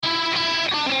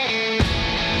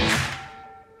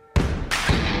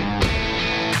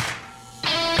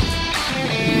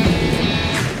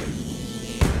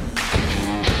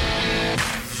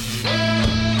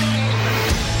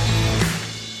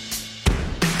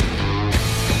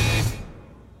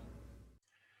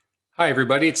Hi,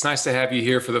 everybody. It's nice to have you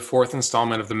here for the fourth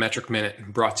installment of the Metric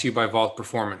Minute, brought to you by Vault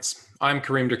Performance. I'm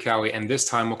Kareem Derkawi, and this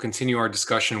time we'll continue our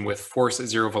discussion with force at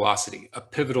zero velocity, a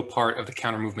pivotal part of the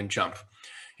counter movement jump.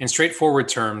 In straightforward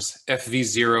terms,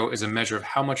 FV0 is a measure of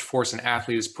how much force an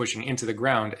athlete is pushing into the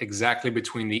ground exactly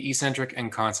between the eccentric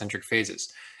and concentric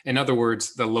phases. In other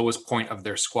words, the lowest point of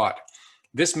their squat.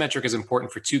 This metric is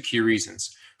important for two key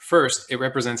reasons. First, it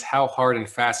represents how hard and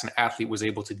fast an athlete was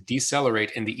able to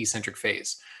decelerate in the eccentric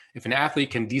phase. If an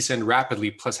athlete can descend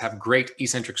rapidly plus have great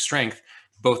eccentric strength,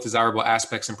 both desirable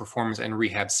aspects in performance and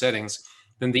rehab settings,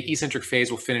 then the eccentric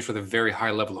phase will finish with a very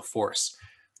high level of force.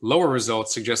 Lower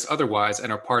results suggest otherwise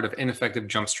and are part of ineffective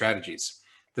jump strategies.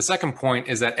 The second point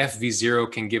is that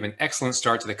FV0 can give an excellent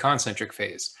start to the concentric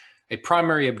phase. A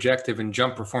primary objective in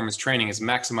jump performance training is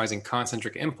maximizing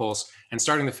concentric impulse, and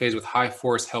starting the phase with high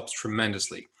force helps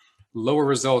tremendously. Lower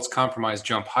results compromise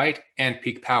jump height and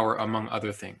peak power, among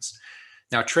other things.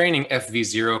 Now, training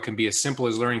FV0 can be as simple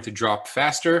as learning to drop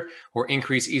faster or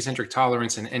increase eccentric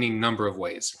tolerance in any number of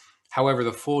ways. However,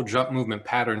 the full jump movement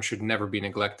pattern should never be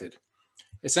neglected.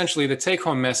 Essentially, the take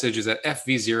home message is that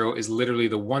FV0 is literally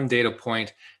the one data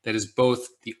point that is both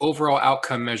the overall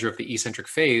outcome measure of the eccentric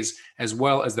phase as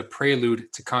well as the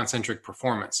prelude to concentric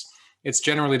performance. It's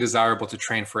generally desirable to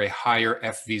train for a higher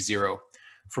FV0.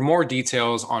 For more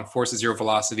details on force at zero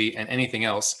velocity and anything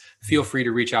else, feel free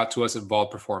to reach out to us at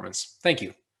Vault Performance. Thank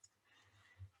you.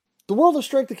 The world of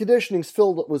strength and conditioning is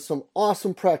filled with some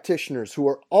awesome practitioners who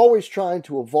are always trying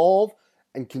to evolve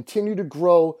and continue to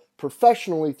grow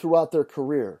professionally throughout their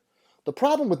career. The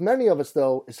problem with many of us,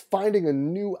 though, is finding a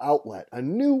new outlet, a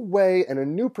new way, and a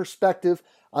new perspective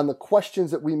on the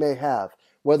questions that we may have,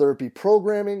 whether it be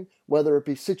programming, whether it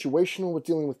be situational with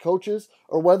dealing with coaches,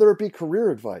 or whether it be career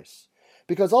advice.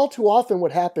 Because all too often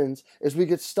what happens is we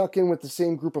get stuck in with the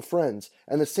same group of friends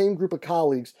and the same group of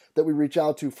colleagues that we reach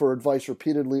out to for advice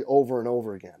repeatedly over and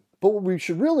over again. But what we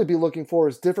should really be looking for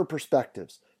is different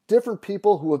perspectives, different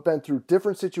people who have been through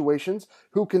different situations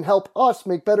who can help us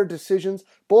make better decisions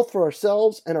both for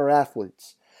ourselves and our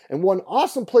athletes. And one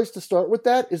awesome place to start with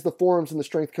that is the forums in the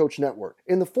Strength Coach Network.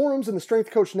 In the forums in the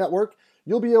Strength Coach Network,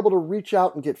 you'll be able to reach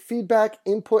out and get feedback,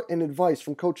 input, and advice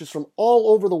from coaches from all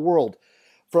over the world.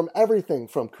 From everything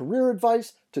from career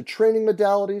advice to training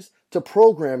modalities to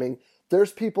programming,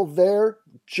 there's people there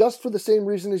just for the same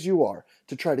reason as you are,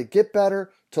 to try to get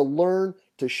better, to learn,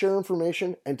 to share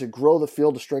information, and to grow the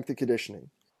field of strength and conditioning.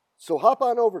 So hop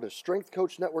on over to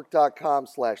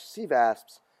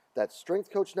strengthcoachnetwork.com/CVASPS, that's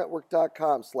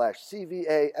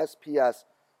strengthcoachnetwork.com/CVASPS,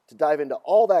 to dive into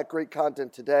all that great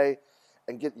content today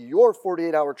and get your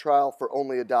 48-hour trial for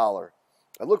only $1.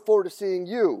 I look forward to seeing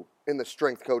you in the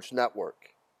Strength Coach Network.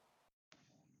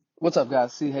 What's up,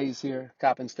 guys? C. Hayes here,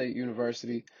 Coppin State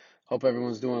University. Hope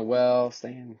everyone's doing well,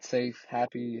 staying safe,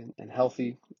 happy, and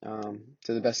healthy to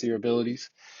the best of your abilities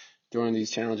during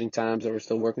these challenging times that we're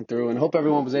still working through. And hope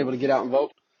everyone was able to get out and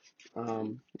vote,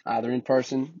 either in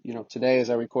person, today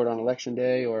as I record on Election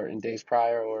Day, or in days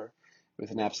prior, or with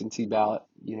an absentee ballot,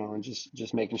 and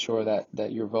just making sure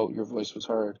that your vote, your voice was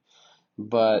heard.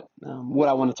 But what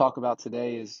I want to talk about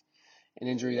today is an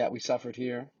injury that we suffered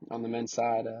here on the men's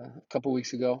side a couple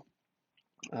weeks ago.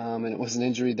 And it was an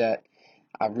injury that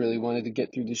I really wanted to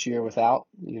get through this year without,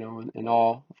 and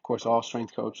all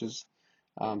strength coaches,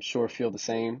 sure feel the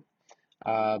same.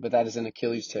 But that is an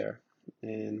Achilles tear.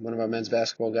 And one of our men's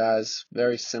basketball guys,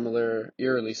 very similar,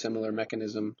 eerily similar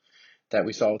mechanism that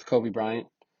we saw with Kobe Bryant.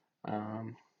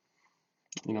 The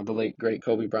late, great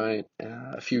Kobe Bryant,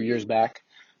 a few years back.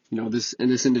 This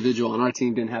individual on our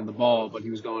team didn't have the ball, but he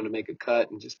was going to make a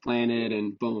cut and just plant it,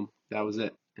 and boom, that was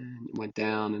it. And it went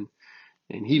down, and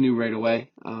he knew right away.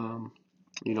 I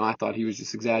thought he was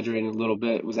just exaggerating a little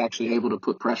bit, was actually able to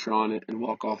put pressure on it and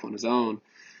walk off on his own.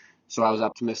 So I was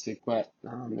optimistic, but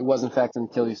it was in fact an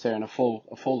Achilles tear, and a full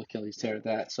Achilles tear at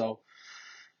that. So,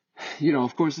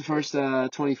 of course, the first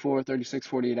 24, 36,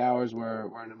 48 hours were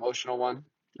an emotional one.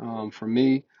 For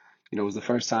me, it was the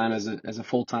first time as a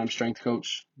full-time strength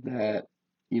coach that,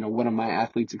 one of my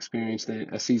athletes experienced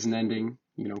a season-ending,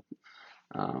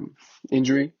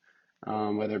 injury.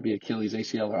 Whether it be Achilles,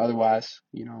 ACL, or otherwise.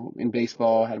 In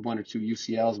baseball, had one or two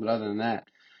UCLs, but other than that,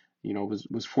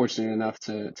 was fortunate enough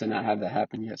to not have that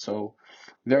happen yet. So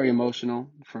very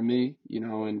emotional for me,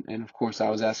 and of course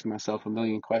I was asking myself a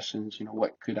million questions,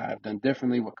 what could I have done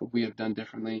differently? What could we have done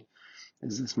differently?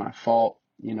 Is this my fault?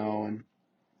 And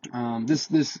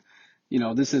this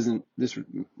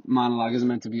monologue isn't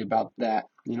meant to be about that,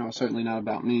 certainly not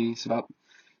about me. It's about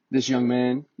this young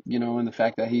man, and the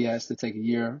fact that he has to take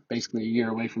basically a year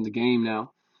away from the game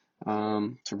now,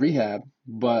 to rehab.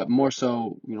 But more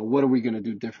so, what are we going to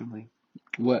do differently?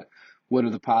 What what are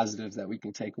the positives that we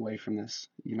can take away from this,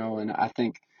 and I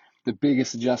think the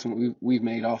biggest adjustment we've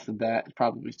made off the bat,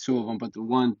 probably two of them, but the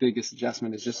one biggest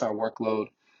adjustment is just our workload.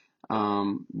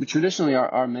 Traditionally,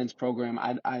 our men's program,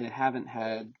 I haven't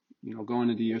had, going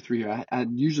into year 3 here, I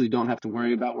usually don't have to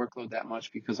worry about workload that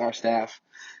much because our staff,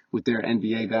 with their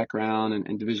NBA background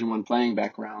and Division I playing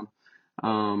background,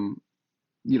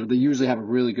 they usually have a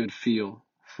really good feel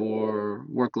for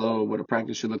workload, what a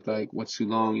practice should look like, what's too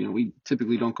long. We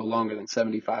typically don't go longer than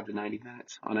 75 to 90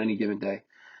 minutes on any given day.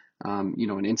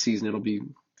 And in season, it'll be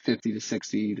 50 to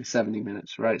 60 to 70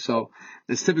 minutes, right? So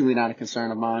it's typically not a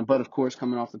concern of mine. But of course,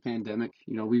 coming off the pandemic,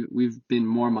 we've been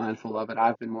more mindful of it.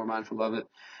 I've been more mindful of it.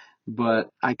 But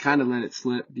I kind of let it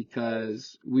slip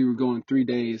because we were going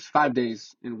 5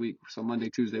 days in a week. So Monday,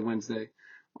 Tuesday, Wednesday,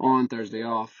 on, Thursday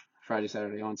off, Friday,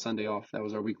 Saturday on, Sunday off. That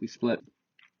was our weekly split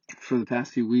for the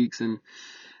past few weeks. And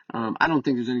I don't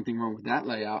think there's anything wrong with that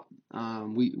layout.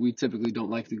 We typically don't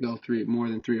like to go more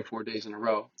than 3 or 4 days in a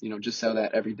row, just so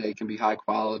that every day can be high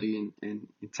quality and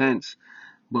intense.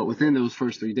 But within those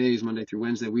first 3 days, Monday through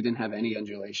Wednesday, we didn't have any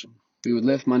undulation. We would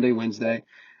lift Monday, Wednesday.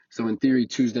 So in theory,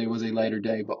 Tuesday was a lighter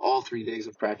day, but all 3 days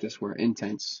of practice were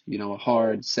intense, a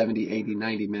hard 70, 80,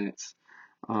 90 minutes.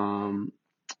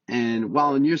 And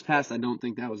while in years past, I don't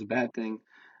think that was a bad thing.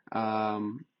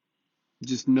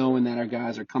 Just knowing that our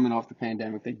guys are coming off the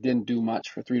pandemic, they didn't do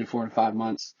much for 3 to 4 to 5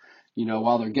 months.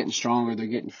 While they're getting stronger, they're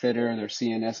getting fitter, their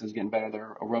CNS is getting better,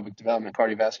 their aerobic development,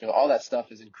 cardiovascular, all that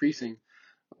stuff is increasing.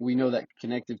 We know that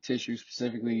connective tissue,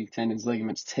 specifically tendons,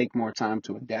 ligaments, take more time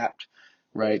to adapt,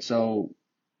 right? So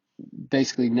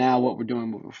basically now what we're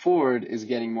doing moving forward is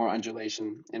getting more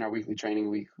undulation in our weekly training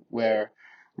week, where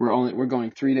we're going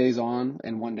 3 days on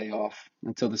and 1 day off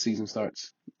until the season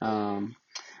starts.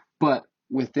 But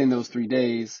within those 3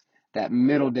 days, that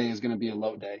middle day is going to be a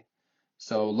low day.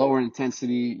 So lower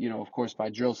intensity, of course, by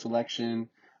drill selection,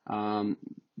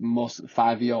 most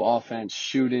 5VO offense,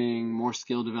 shooting, more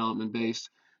skill development based.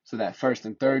 So that first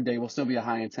and third day will still be a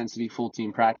high intensity full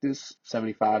team practice,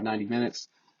 75, 90 minutes,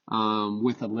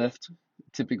 with a lift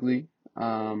typically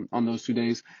on those 2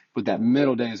 days. But that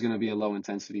middle day is going to be a low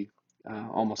intensity,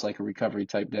 almost like a recovery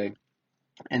type day.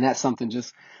 And that's something,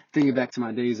 just thinking back to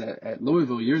my days at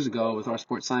Louisville years ago with our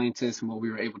sports scientists and what we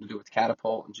were able to do with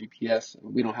Catapult and GPS.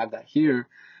 We don't have that here,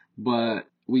 but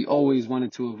we always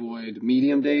wanted to avoid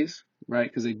medium days, right?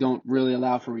 Because they don't really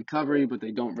allow for recovery, but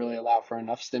they don't really allow for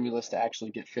enough stimulus to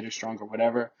actually get fitter, stronger,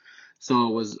 whatever. So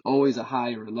it was always a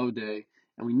high or a low day.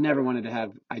 And we never wanted to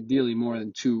have ideally more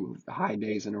than 2 high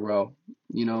days in a row,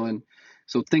 and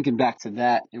so thinking back to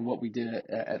that and what we did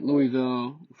at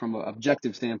Louisville from an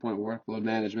objective standpoint, workload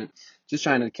management, just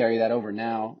trying to carry that over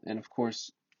now. And of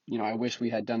course, I wish we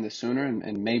had done this sooner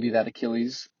and maybe that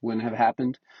Achilles wouldn't have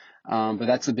happened. But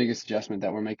that's the biggest adjustment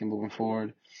that we're making moving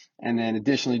forward. And then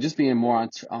additionally, just being more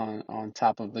on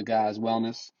top of the guys'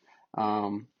 wellness.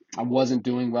 I wasn't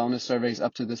doing wellness surveys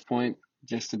up to this point,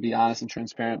 just to be honest and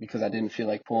transparent, because I didn't feel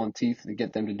like pulling teeth to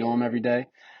get them to do them every day.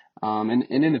 And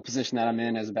in the position that I'm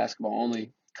in as a basketball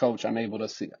only coach, I'm able to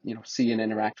see and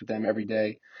interact with them every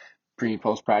day, pre and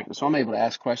post practice. So I'm able to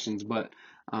ask questions, but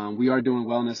we are doing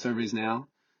wellness surveys now,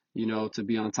 to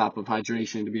be on top of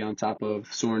hydration, to be on top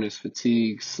of soreness,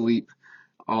 fatigue, sleep,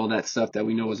 all that stuff that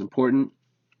we know is important.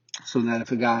 So that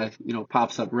if a guy,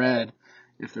 pops up red,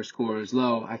 if their score is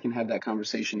low, I can have that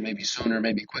conversation maybe sooner,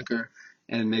 maybe quicker,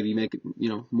 and maybe make,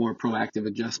 more proactive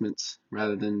adjustments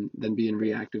rather than being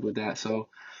reactive with that. So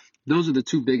those are the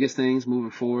 2 biggest things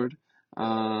moving forward.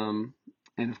 And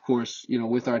of course,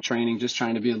 with our training, just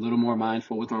trying to be a little more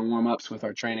mindful with our warm-ups, with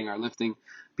our training, our lifting,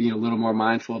 being a little more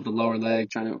mindful of the lower leg,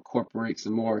 trying to incorporate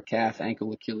some more calf,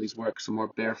 ankle, Achilles work, some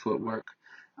more barefoot work,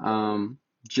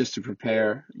 just to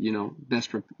prepare,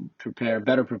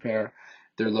 better prepare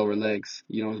their lower legs,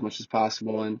 as much as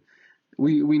possible. And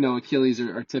we know Achilles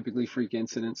are typically freak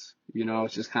incidents.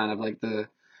 It's just kind of like the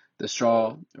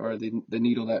straw or the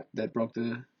needle that broke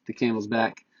the camel's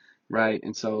back, right?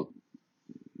 And so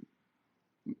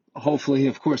hopefully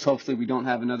we don't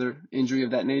have another injury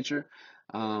of that nature.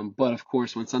 But of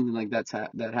course, when something like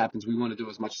that happens, we want to do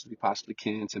as much as we possibly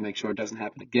can to make sure it doesn't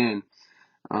happen again.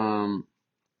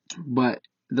 But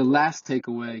the last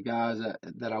takeaway, guys,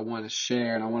 that I want to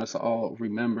share and I want us to all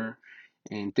remember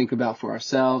and think about for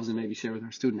ourselves and maybe share with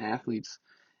our student athletes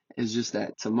is just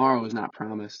that tomorrow is not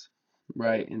promised,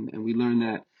 right? And we learned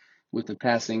that with the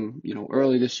passing,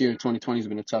 early this year, 2020 has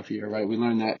been a tough year, right? We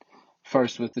learned that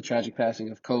first with the tragic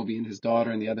passing of Kobe and his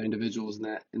daughter and the other individuals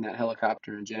in that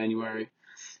helicopter in January,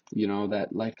 that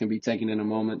life can be taken in a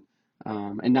moment.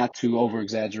 And not to over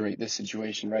exaggerate this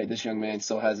situation, right? This young man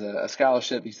still has a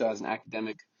scholarship. He still has an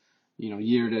academic,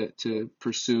 year to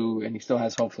pursue, and he still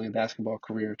has hopefully a basketball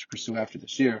career to pursue after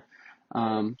this year.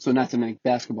 So not to make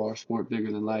basketball or sport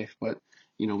bigger than life, but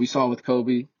we saw with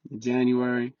Kobe in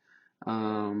January,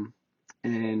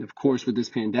 and of course with this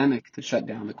pandemic, the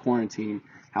shutdown, the quarantine,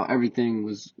 how everything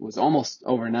was almost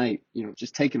overnight,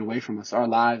 just taken away from us. Our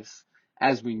lives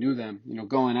as we knew them,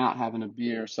 going out, having a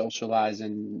beer,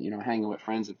 socializing, hanging with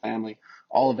friends and family,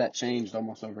 all of that changed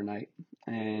almost overnight.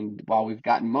 And while we've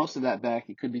gotten most of that back,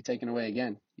 it could be taken away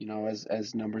again,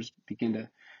 as numbers begin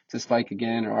to spike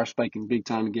again, or are spiking big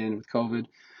time again with COVID.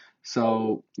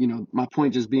 So, my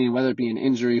point just being, whether it be an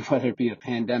injury, whether it be a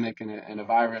pandemic and a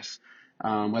virus,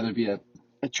 whether it be a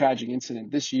tragic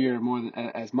incident, this year more than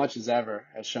as much as ever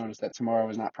has shown us that tomorrow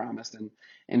is not promised.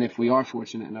 And if we are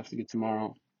fortunate enough to get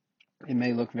tomorrow, it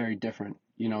may look very different,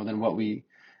 than what we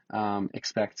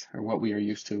expect or what we are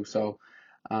used to. So,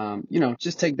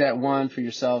 just take that one for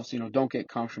yourselves. Don't get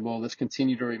comfortable. Let's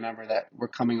continue to remember that we're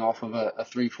coming off of a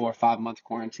 3, 4, 5 month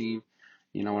quarantine,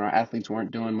 when our athletes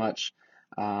weren't doing much.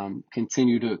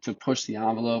 Continue to push the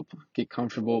envelope, get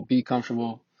comfortable, be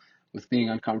comfortable with being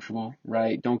uncomfortable,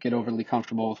 right? Don't get overly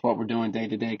comfortable with what we're doing day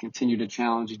to day. Continue to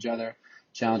challenge each other,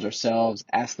 challenge ourselves,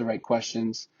 ask the right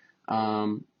questions,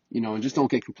 and just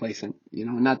don't get complacent.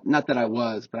 Not that I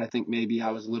was, but I think maybe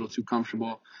I was a little too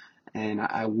comfortable, and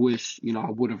I wish, I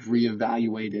would have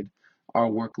reevaluated our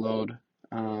workload,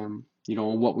 and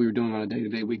what we were doing on a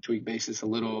day-to-day, week-to-week basis a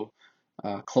little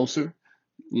closer,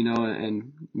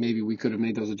 and maybe we could have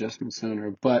made those adjustments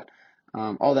sooner. But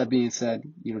all that being said,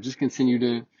 just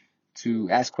continue to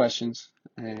ask questions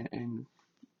and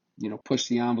push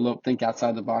the envelope, think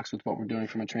outside the box with what we're doing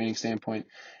from a training standpoint.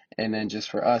 And then just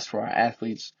for us, for our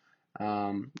athletes,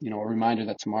 a reminder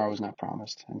that tomorrow is not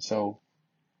promised. And so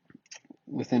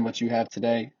within what you have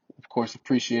today, of course,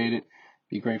 appreciate it,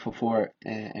 be grateful for it,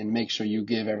 and make sure you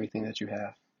give everything that you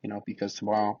have, because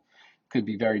tomorrow could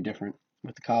be very different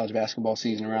with the college basketball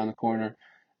season around the corner.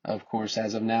 Of course,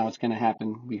 as of now, it's going to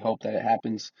happen. We hope that it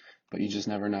happens, but you just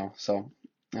never know. So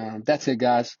that's it,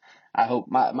 guys. I hope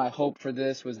my hope for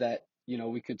this was that,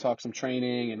 we could talk some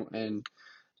training and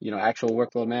actual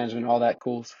workload management, all that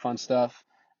cool, fun stuff,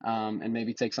 and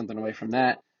maybe take something away from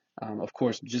that. Of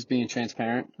course, just being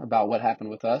transparent about what happened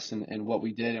with us and what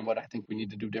we did and what I think we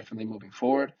need to do differently moving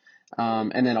forward.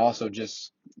 And then also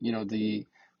just, the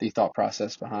thought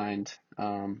process behind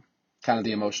kind of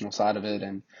the emotional side of it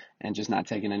and just not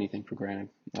taking anything for granted.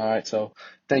 All right. So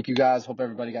thank you, guys. Hope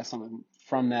everybody got something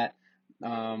from that.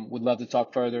 Would love to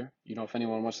talk further, if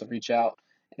anyone wants to reach out.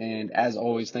 And as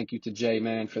always, thank you to Jay,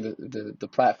 man, for the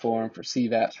platform, for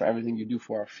CVAPs, for everything you do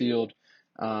for our field,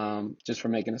 just for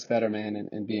making us better, man,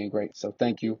 and being great. So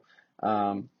thank you.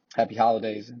 Happy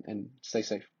holidays and stay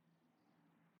safe.